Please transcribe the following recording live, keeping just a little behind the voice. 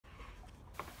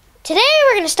Today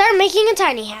we're going to start making a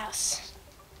tiny house.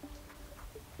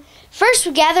 First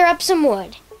we gather up some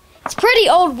wood. It's pretty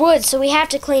old wood, so we have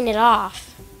to clean it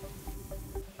off.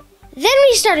 Then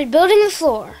we started building the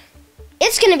floor.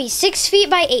 It's going to be 6 feet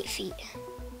by 8 feet.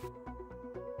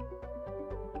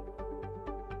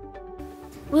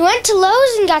 We went to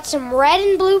Lowe's and got some red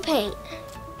and blue paint.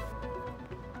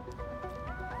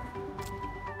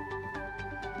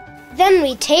 Then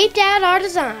we taped out our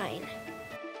design.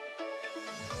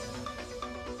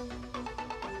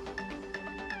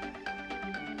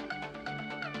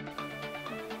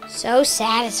 So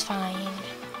satisfying.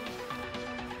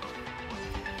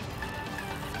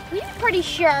 You're pretty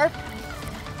sharp.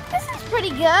 This is pretty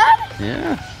good.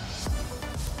 Yeah.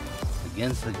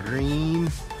 Against the green.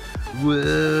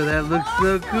 Whoa, that looks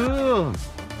so cool.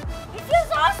 It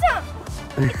feels awesome.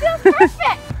 It feels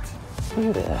perfect.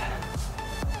 Look at that.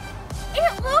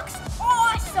 It looks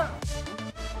awesome.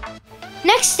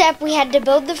 Next step, we had to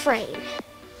build the frame.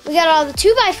 We got all the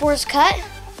 2x4s cut.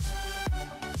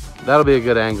 That'll be a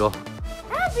good angle.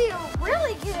 That'd be a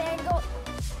really good angle.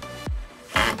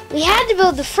 We had to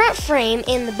build the front frame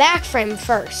and the back frame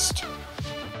first.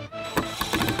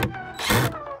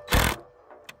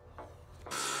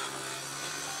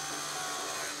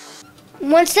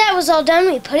 Once that was all done,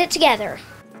 we put it together.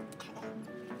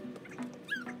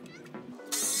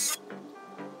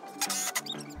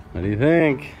 What do you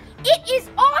think? It is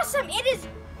awesome. It is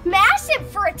massive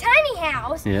for a tiny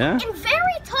house. Yeah? And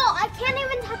very tall. I can't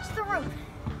even touch the roof.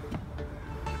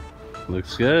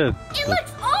 Looks good. It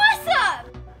looks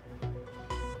awesome.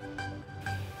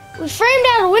 We framed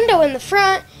out a window in the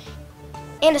front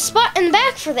and a spot in the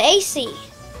back for the AC.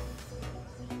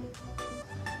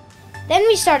 Then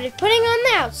we started putting on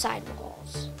the outside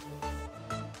walls.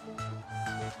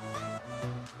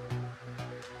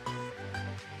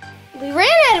 We ran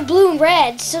out of blue and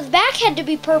red, so the back had to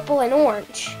be purple and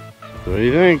orange. What do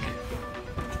you think?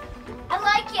 I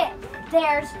like it.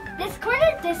 There's this corner,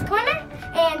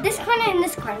 and this corner, and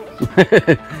this corner.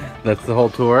 That's the whole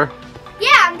tour? Yeah,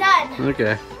 I'm done.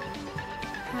 Okay.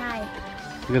 Hi.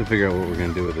 We gotta figure out what we're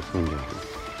gonna do with this window.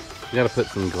 We gotta put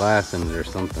some glass in it or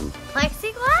something.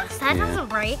 Plexiglass? That Yeah. doesn't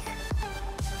break.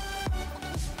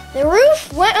 The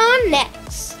roof went on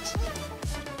next.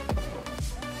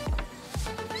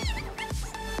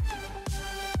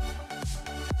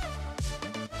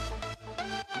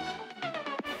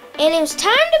 And it was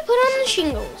time to put on the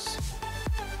shingles.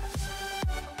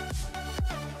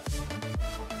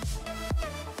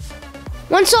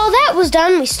 Once all that was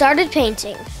done, we started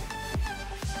painting.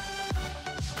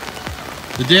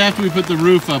 The day after we put the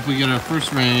roof up, we get our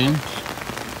first rain.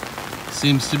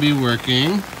 Seems to be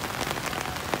working.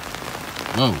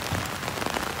 Whoa.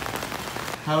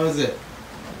 How is it?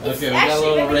 It's Okay, we got a actually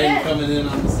little really rain good. coming in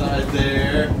on the side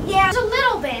there. Yeah, just a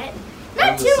little bit. Not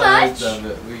On the too sides much. of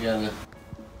it, we gotta...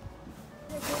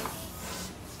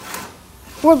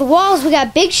 For the walls, we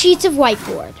got big sheets of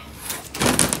whiteboard.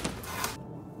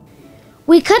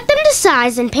 We cut them to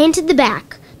size and painted the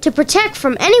back to protect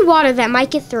from any water that might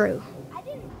get through.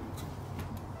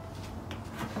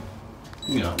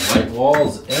 You know, white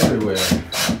walls everywhere.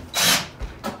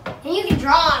 And you can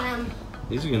draw on them.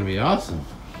 These are gonna be awesome.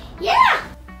 Yeah.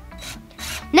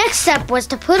 Next step was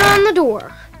to put on the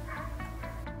door.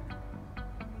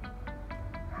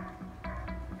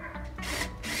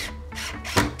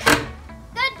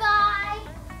 Goodbye.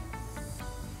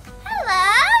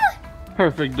 Hello.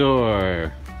 Perfect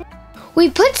door. We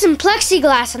put some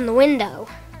plexiglass in the window.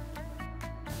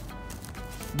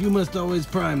 You must always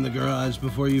prime the garage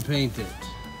before you paint it.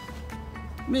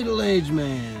 Middle-aged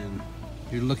man.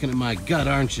 You're looking at my gut,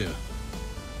 aren't you?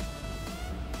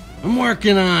 I'm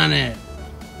working on it.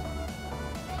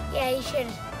 Yeah, you should.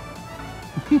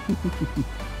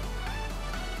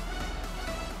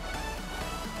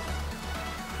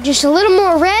 Just a little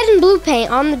more red and blue paint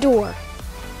on the door.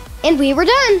 And we were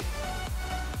done.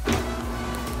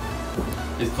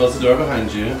 Just close the door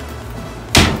behind you.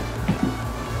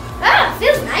 Ah, it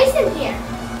feels nice in here.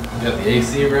 You got the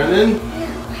AC running.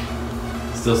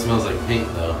 Still smells like paint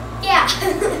though. Yeah.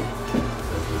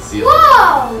 See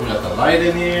Whoa! we got the light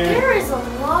in here. There is a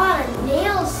lot of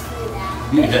nails through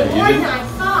that. Yeah, There's more than I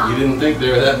thought. You didn't think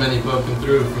there were that many poking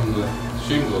through from the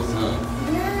shingles, huh?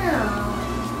 No.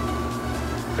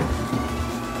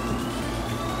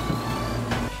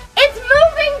 It's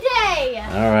moving day!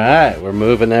 All right, we're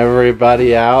moving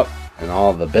everybody out and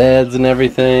all the beds and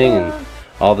everything and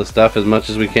all the stuff as much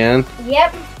as we can.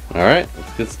 Yep. All right,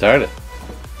 let's get started.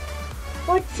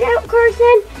 Watch out,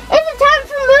 Carson. Is it time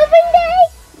for moving day?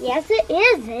 Yes, it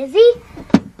is, Izzy.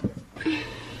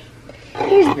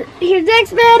 Here's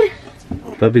Deck's bed.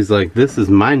 Bubby's like, this is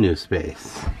my new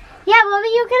space. Yeah, Bubby,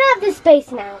 you can have this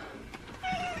space now.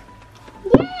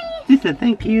 Yay! She said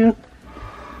thank you.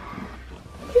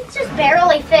 It just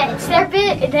barely fits. Their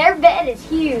bed is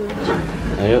huge.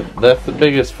 Yep, that's the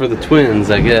biggest for the twins,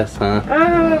 I guess, huh?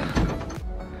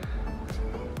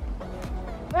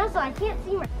 Also, I can't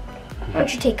see my... Why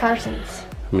don't you take Carson's?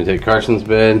 Let me take Carson's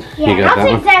bed. Yeah, You got I'll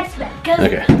that take one? Zach's bed, because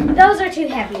Okay. those are too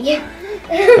heavy.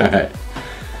 Alright.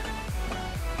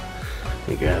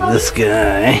 You grab this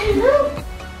guy.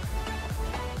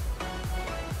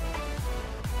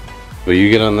 Will you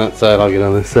get on that side? I'll get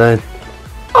on this side.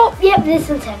 Oh, yep, this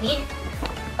one's heavy.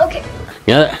 Okay.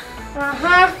 Got it?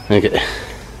 Uh-huh. Okay.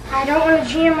 I don't want to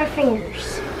jam my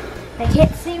fingers. I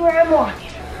can't see where I'm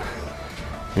walking.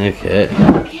 Okay.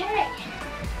 Okay.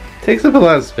 Takes up a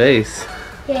lot of space.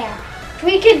 Yeah.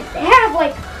 We could have,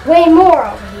 like, way more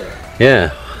over here.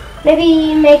 Yeah.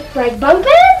 Maybe make, like, bunk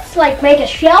beds? Like, make a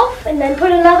shelf and then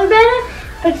put another bed,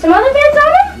 put some other beds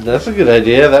on it? That's a good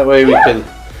idea. That way we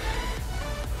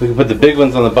could put the big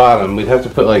ones on the bottom. We'd have to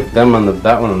put like them on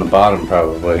that one on the bottom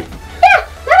probably. Yeah,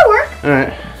 that'll work.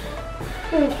 Alright.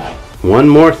 Okay. One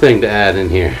more thing to add in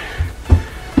here.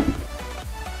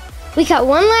 We cut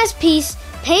one last piece,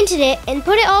 painted it, and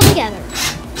put it all together.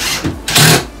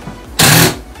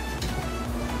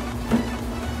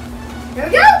 There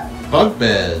we go. Bunk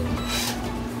bed.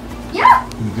 Yeah.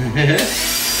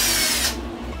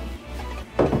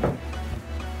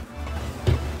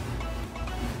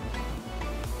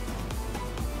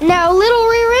 Now a little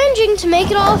rearranging to make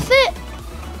it all fit.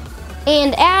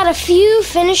 And add a few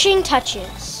finishing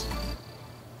touches.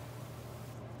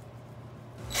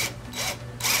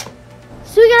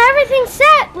 So we got everything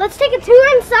set. Let's take a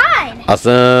tour inside.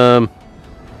 Awesome.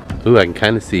 Ooh, I can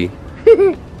kind of see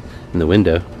in the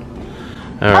window.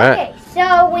 Alright. Okay,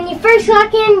 so when you first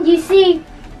walk in, you see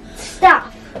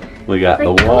stuff. We got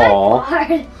Like the wall.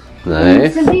 clipboard.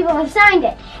 Nice. Some people have signed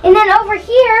it. And then over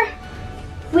here,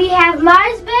 we have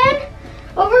Maya's bed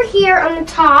over here on the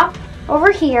top,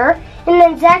 over here. And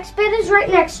then Zach's bed is right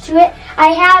next to it. I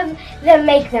have them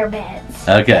make their beds.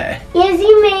 Okay.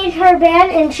 Izzy made her bed,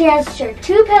 and she has her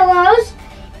 2 pillows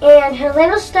and her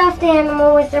little stuffed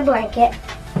animal with her blanket.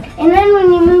 And then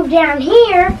when you move down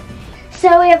here,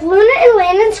 so we have Luna and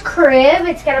Landon's crib.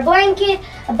 It's got a blanket,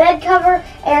 a bed cover,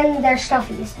 and their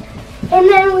stuffies. And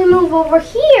then we move over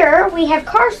here, we have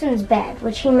Carson's bed,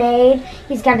 which he made.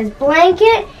 He's got his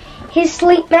blanket, his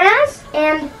sleep mask,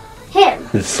 and him.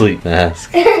 The sleep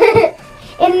mask.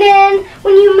 And then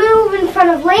when you move in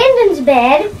front of Landon's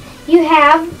bed, you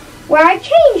have where I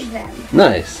changed them.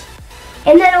 Nice.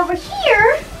 And then over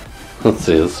here, Let's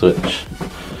see, let's switch.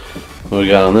 What we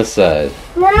got on this side?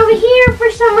 and then over here, for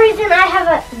some reason, I have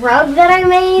a rug that I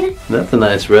made. That's a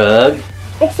nice rug.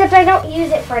 Except I don't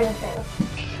use it for anything.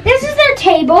 This is their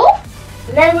table.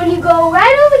 And then when you go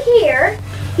right over here,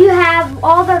 you have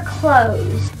all their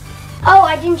clothes. Oh,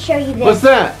 I didn't show you this. What's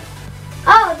that?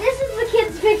 Oh, this is the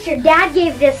kid's picture. Dad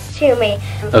gave this to me.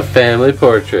 A family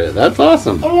portrait. That's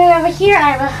awesome. And then over here, I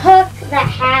have a hook that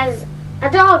has a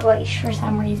dog leash for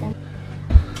some reason.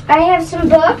 I have some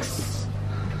books,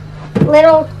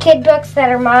 little kid books that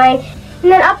are mine.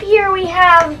 And then up here we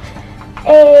have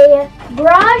a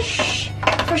brush,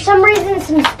 for some reason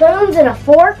some spoons and a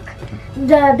fork,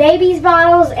 the baby's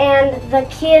bottles and the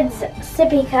kids'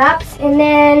 sippy cups. And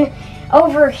then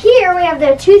over here we have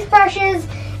their toothbrushes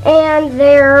and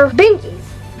their binkies.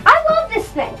 I love this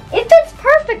thing. It fits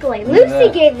perfectly.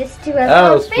 Lucy gave this to us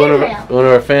Oh, on it's fan mail. one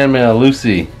of our fan mail,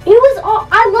 Lucy. It was all,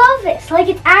 I love this. Like,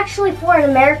 it's actually for an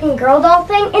American Girl doll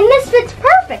thing, and this fits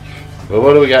perfect. Well,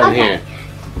 what do we got in Okay. here?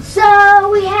 So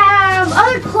we have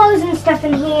other clothes and stuff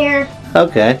in here.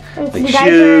 Okay. And Like some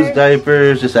shoes, diapers.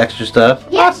 diapers, just extra stuff.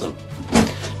 Yes. Awesome.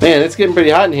 Man, it's getting pretty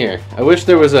hot in here. I wish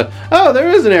there was oh, there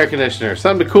is an air conditioner.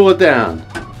 Something to cool it down.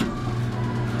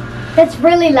 It's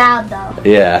really loud though.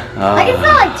 Yeah. Like, it's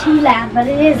not like too loud, but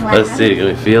it is loud. Let's see, can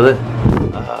we feel it?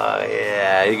 Oh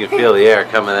yeah, you can feel the air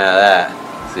coming out of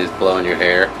that. See, it's blowing your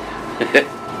hair.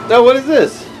 Oh, what is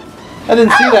this? I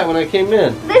didn't see that when I came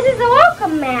in. This is a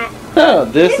welcome mat. Oh,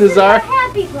 this is our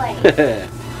happy place.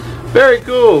 very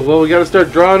cool. Well, we got to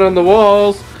start drawing on the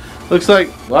walls. Looks like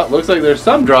there's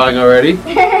some drawing already.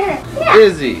 Yeah.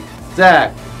 Izzy,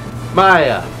 Zach,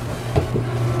 Maya,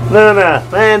 Luna,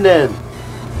 Landon,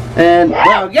 and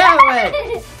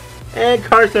Galloway, and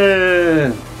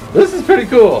Carson. This is pretty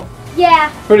cool.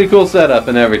 Yeah. Pretty cool setup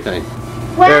and everything.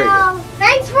 Very Well,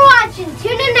 thanks for watching.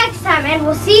 Tune in next time, and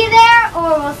we'll see you there,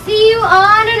 or we'll see you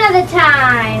on another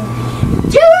time.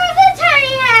 Tour of the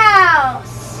tiny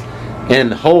house.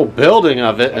 And the whole building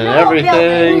of it and the whole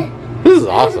everything. This is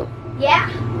awesome. Yeah.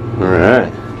 All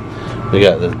right. We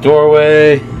got this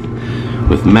doorway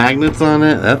with magnets on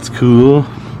it. That's cool.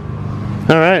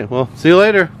 Alright, well, see you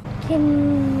later.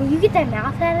 Can you get that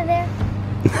mouth out of there?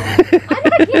 I'm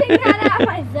not getting that out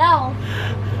myself.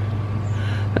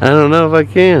 I don't know if I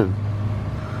can.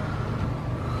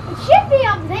 It should be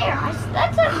up there.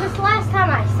 That's this last time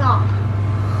I saw.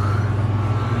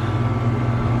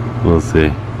 We'll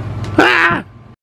see.